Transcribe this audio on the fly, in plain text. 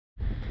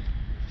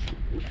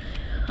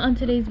On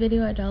today's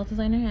video at Adele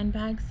Designer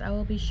Handbags, I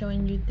will be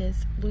showing you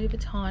this Louis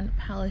Vuitton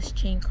Pallas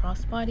chain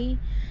crossbody.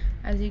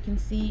 As you can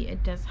see,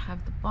 it does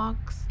have the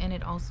box and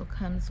it also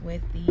comes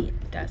with the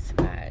dust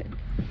bag.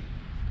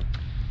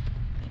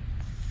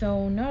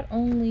 So not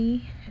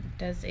only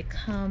does it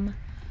come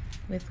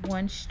with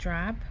one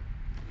strap,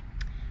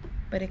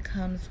 but it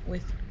comes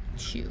with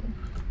two.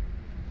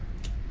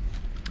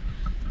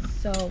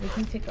 So we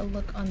can take a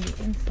look on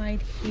the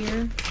inside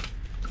here.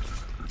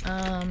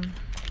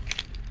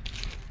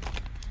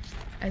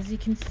 As you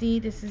can see,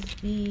 this is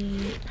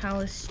the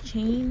Pallas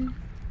chain.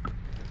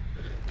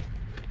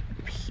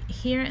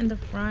 Here in the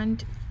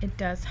front, it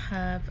does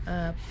have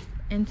a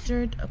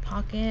insert, a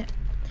pocket,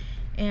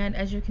 and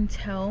as you can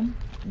tell,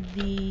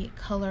 the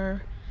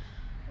color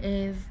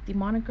is the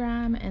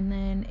monogram, and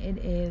then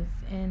it is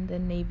in the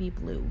navy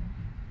blue.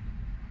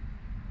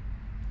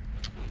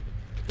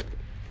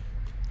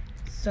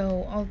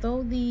 So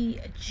although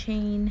the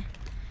chain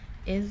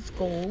is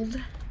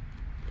gold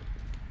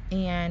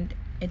and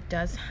it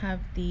does have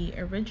the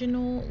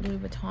original Louis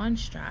Vuitton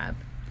strap,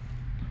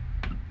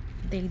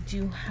 they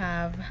do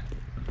have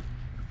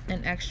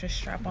an extra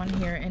strap on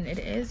here, and it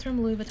is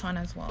from Louis Vuitton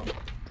as well.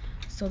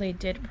 So they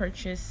did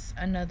purchase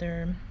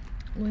another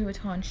Louis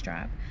Vuitton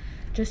strap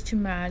just to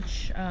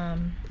match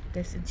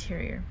this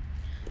interior.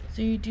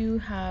 So you do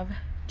have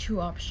two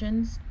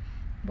options,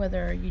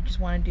 whether you just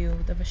want to do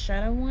the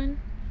vachetta one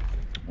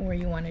or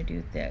you want to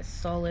do this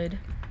solid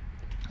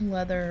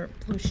leather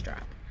blue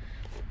strap.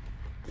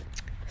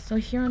 So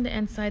here on the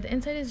inside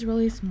is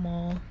really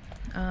small,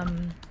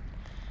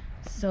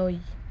 so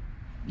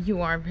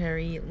you are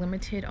very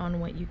limited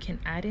on what you can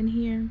add in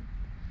here.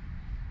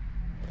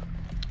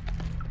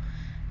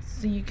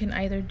 So you can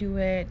either do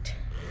it,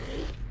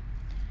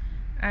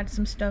 add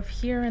some stuff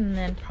here, and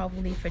then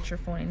probably fit your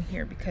phone in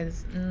here,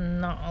 because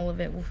not all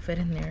of it will fit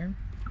in there.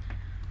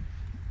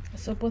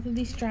 So both of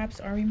these straps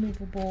are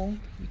removable.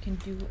 You can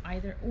do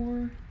either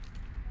or.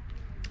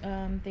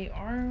 They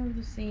are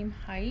the same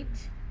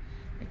height,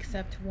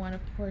 except one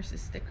of course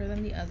is thicker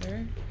than the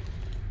other.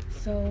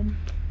 So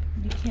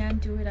you can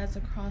do it as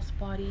a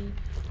crossbody,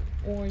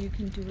 or you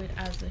can do it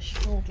as a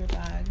shoulder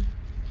bag,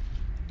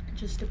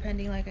 just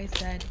depending, like I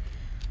said,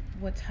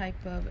 what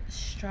type of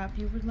strap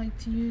you would like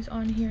to use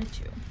on here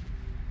too.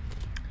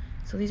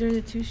 So these are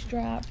the two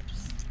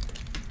straps,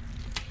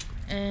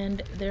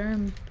 and they're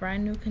in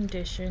brand new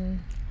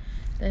condition.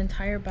 The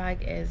entire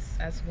bag is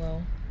as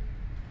well.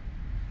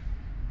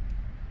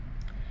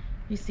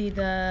 You see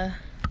the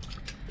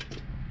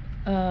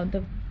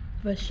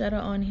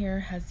vachetta on here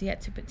has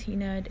yet to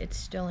patinaed. It's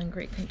still in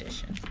great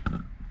condition.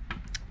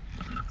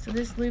 So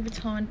this Louis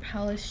Vuitton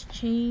Pallas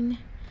chain,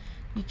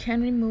 you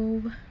can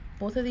remove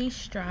both of these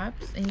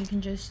straps and you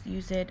can just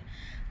use it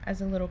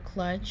as a little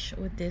clutch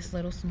with this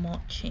little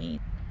small chain.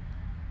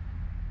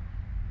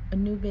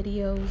 New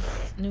videos,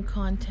 new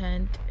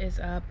content is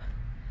up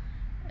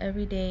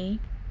every day.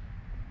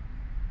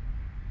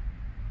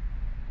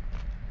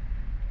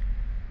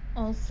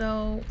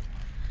 Also,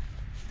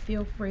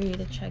 feel free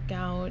to check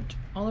out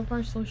all of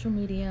our social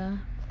media,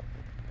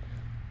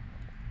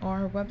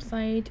 our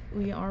website.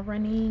 We are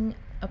running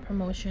a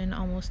promotion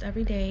almost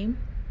every day,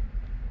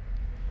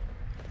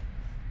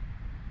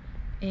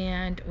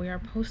 and we are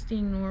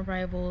posting new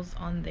arrivals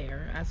on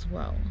there as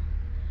well.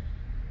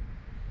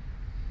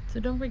 So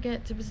don't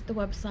forget to visit the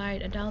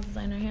website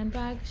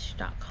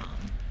adeledesignerhandbags.com.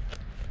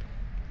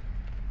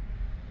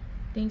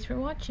 Thanks for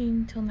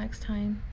watching. Till next time.